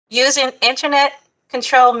using Internet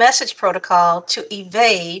Control Message Protocol to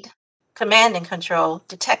evade command and control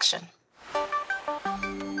detection.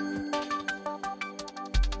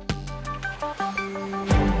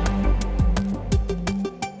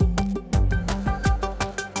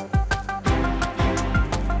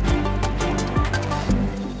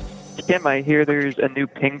 Kim, I hear there's a new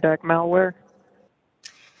Pingback malware.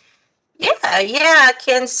 Yeah,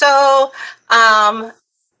 Ken. So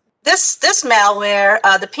this malware,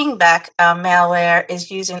 the Pingback malware,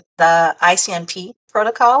 is using the ICMP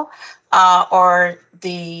protocol or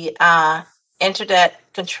the Internet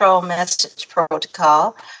Control Message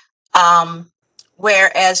Protocol,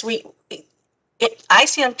 whereas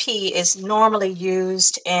ICMP is normally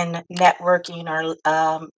used in networking or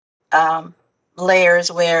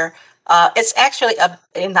layers where it's actually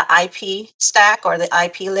in the IP stack or the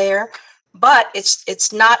IP layer, but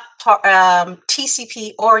it's not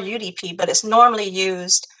TCP or UDP, but it's normally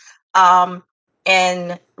used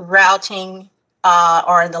in routing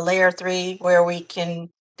or in the layer 3 where we can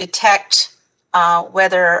detect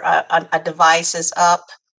whether a device is up,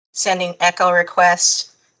 sending echo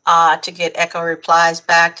requests to get echo replies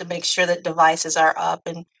back to make sure that devices are up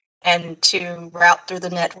and to route through the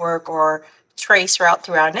network or trace route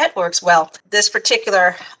through our networks. Well, this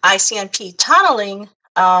particular ICMP tunneling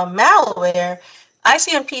malware,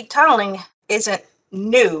 ICMP tunneling isn't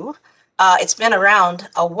new. It's been around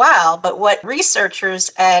a while, but what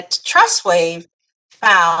researchers at TrustWave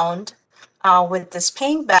found with this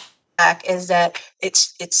Pingback is that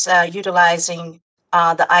it's utilizing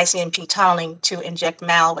the ICMP tunneling to inject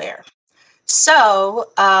malware.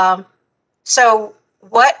 So, so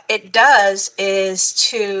what it does is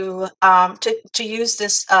to use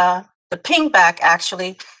this the Pingback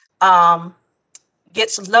actually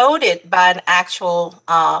gets loaded by an actual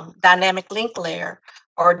dynamic link layer,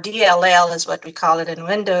 or DLL is what we call it in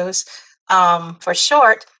Windows for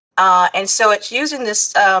short. And so it's using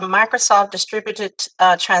this Microsoft Distributed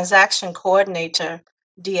Transaction Coordinator,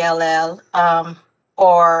 DLL,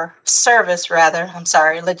 or service rather, I'm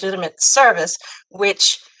sorry, legitimate service,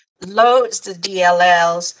 which loads the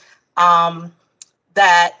DLLs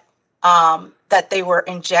that they were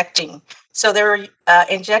injecting. So they were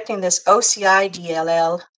injecting this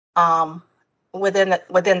oci.dll within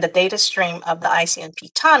the data stream of the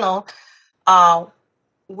ICMP tunnel,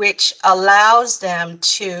 which allows them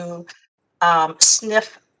to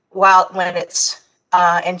sniff when it's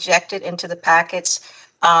injected into the packets,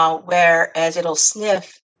 whereas it'll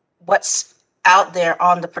sniff what's out there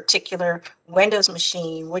on the particular Windows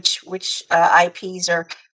machine, which IPs are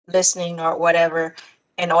listening or whatever,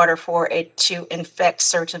 in order for it to infect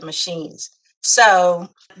certain machines. So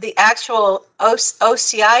the actual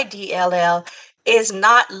oci.dll is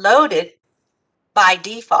not loaded by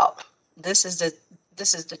default. This is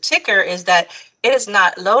the ticker, is that it is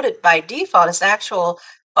not loaded by default. It's actual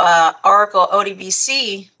Oracle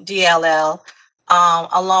ODBC DLL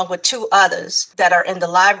along with 2 others that are in the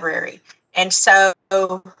library. And so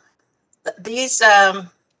these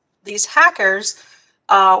hackers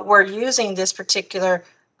were using this particular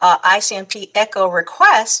ICMP echo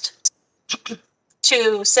request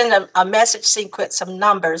to send a message sequence of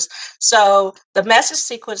numbers. So the message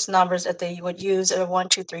sequence numbers that they would use are 1,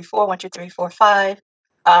 2, 3, 4, 1, 2, 3, 4, 5.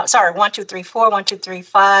 1, 2, 3, 4, 1, 2, 3,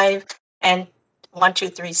 5, and 1, 2,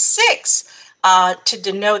 3, 6 to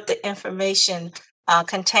denote the information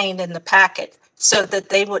contained in the packet, so that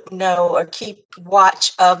they would know or keep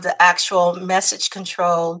watch of the actual message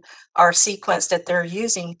control or sequence that they're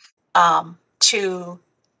using to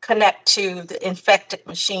connect to the infected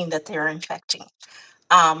machine that they're infecting.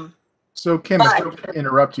 So Kim, if I can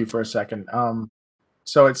interrupt you for a second.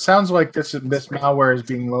 So it sounds like this malware is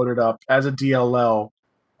being loaded up as a DLL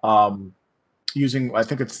using, I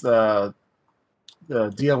think it's the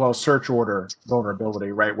DLL search order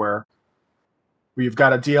vulnerability, right? Where you've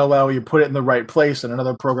got a DLL, you put it in the right place, and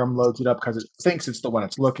another program loads it up because it thinks it's the one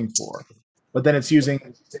it's looking for. But then it's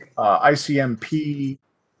using ICMP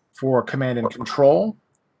for command and control.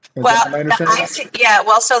 Is that my understanding?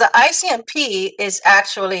 So the ICMP is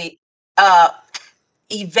actually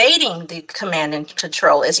evading the command and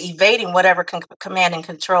control, is evading whatever command and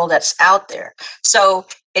control that's out there. So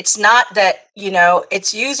it's not that,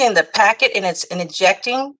 it's using the packet and it's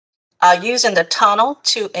injecting, using the tunnel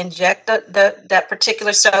to inject that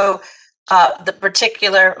particular, the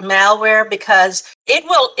particular malware, because it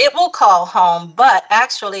will call home, but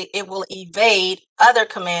actually it will evade other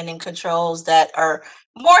command and controls that are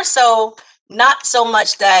more so, not so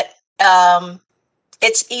much that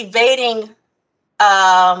it's evading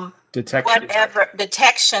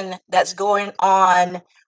detection that's going on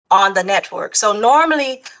on the network. So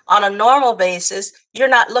normally, on a normal basis, you're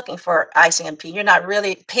not looking for ICMP. You're not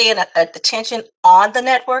really paying attention on the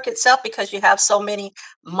network itself because you have so many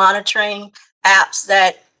monitoring apps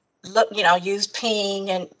that use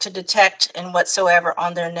ping and to detect and whatsoever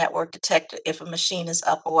on their network, detect if a machine is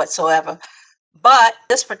up or whatsoever. But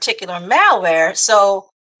this particular malware, so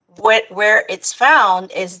where it's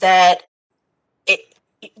found is that it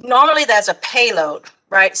normally there's a payload,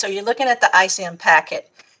 right? So you're looking at the ICM packet,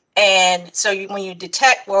 and so when you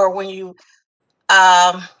detect or when you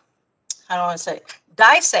I don't want to say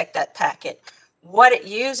dissect that packet, what it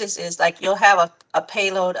uses is like you'll have a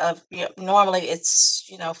payload of normally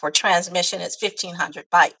it's for transmission it's 1500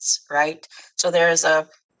 bytes, right? So there's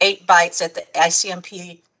 8 bytes at the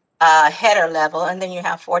ICMP header level, and then you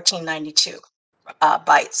have 1492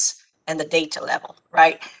 bytes and the data level,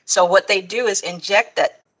 right? So what they do is inject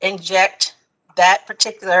that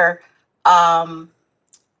particular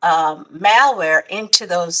malware into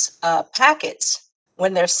those packets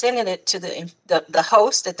when they're sending it to the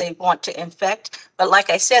host that they want to infect. But like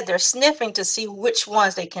I said, they're sniffing to see which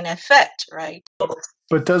ones they can infect, right?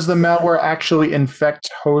 But does the malware actually infect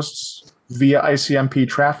hosts via ICMP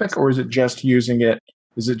traffic, or is it just using it?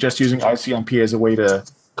 Is it just using ICMP as a way to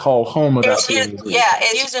call home without being able to? Yeah,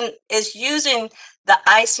 it's using the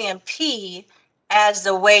ICMP as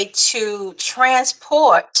the way to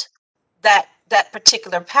transport that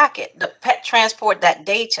particular packet, transport that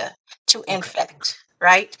data to infect,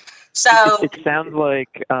 right? So It sounds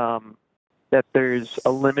like that there's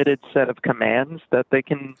a limited set of commands that they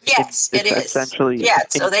can yes, it is. essentially Yeah,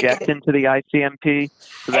 so they inject can into the ICMP.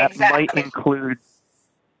 So that might exactly. include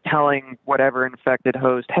telling whatever infected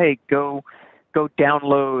host, hey, go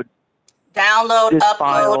download this upload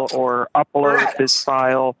file or upload right. this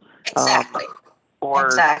file, Exactly. or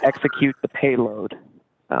Exactly. execute the payload.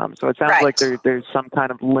 So it sounds Right. like there's some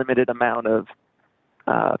kind of limited amount of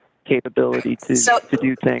capability to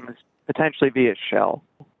do things potentially via shell.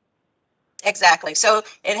 Exactly. So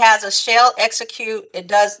it has a shell execute. It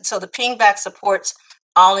does. So the pingback supports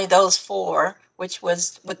only those 4, which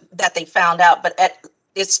was that they found out. But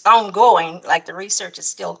it's ongoing. Like the research is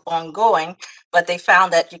still ongoing. But they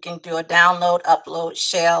found that you can do a download, upload,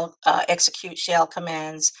 shell, execute shell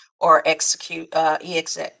commands, or execute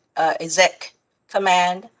exec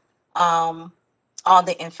command on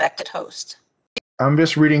the infected host. I'm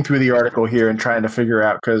just reading through the article here and trying to figure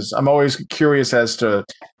out, because I'm always curious as to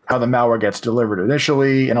how the malware gets delivered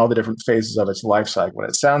initially and all the different phases of its life cycle.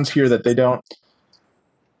 It sounds here that they're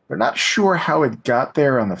not sure how it got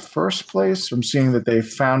there in the first place. I'm seeing that they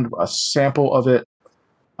found a sample of it.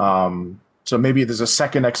 So maybe there's a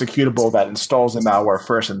second executable that installs the malware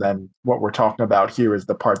first, and then what we're talking about here is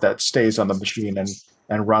the part that stays on the machine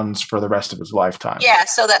and runs for the rest of its lifetime. Yeah,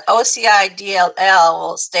 so that oci.dll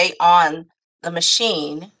will stay on the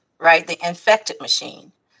machine, right? The infected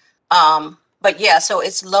machine. But yeah, so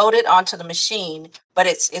it's loaded onto the machine, but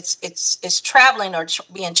it's traveling or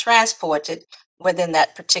being transported within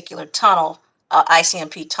that particular tunnel,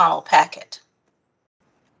 ICMP tunnel packet.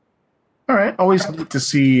 All right. Always neat to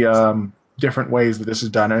see different ways that this is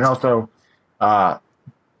done, and also a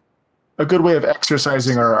good way of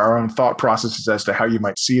exercising our own thought processes as to how you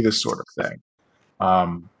might see this sort of thing.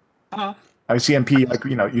 ICMP, like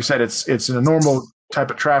you said, it's a normal type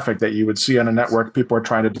of traffic that you would see on a network. People are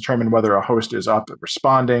trying to determine whether a host is up and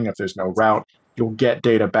responding. If there's no route, you'll get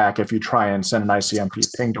data back if you try and send an ICMP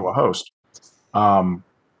ping to a host.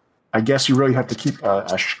 I guess you really have to keep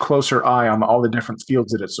a closer eye on all the different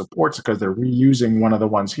fields that it supports, because they're reusing one of the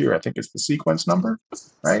ones here. I think it's the sequence number,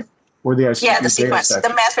 right? Or the ICMP the sequence,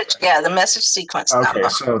 the message, the message sequence number. Okay,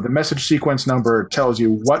 so the message sequence number tells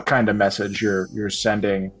you what kind of message you're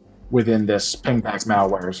sending within this pingback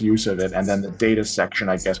malware's use of it, and then the data section,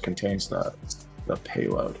 I guess, contains the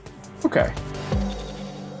payload. Okay.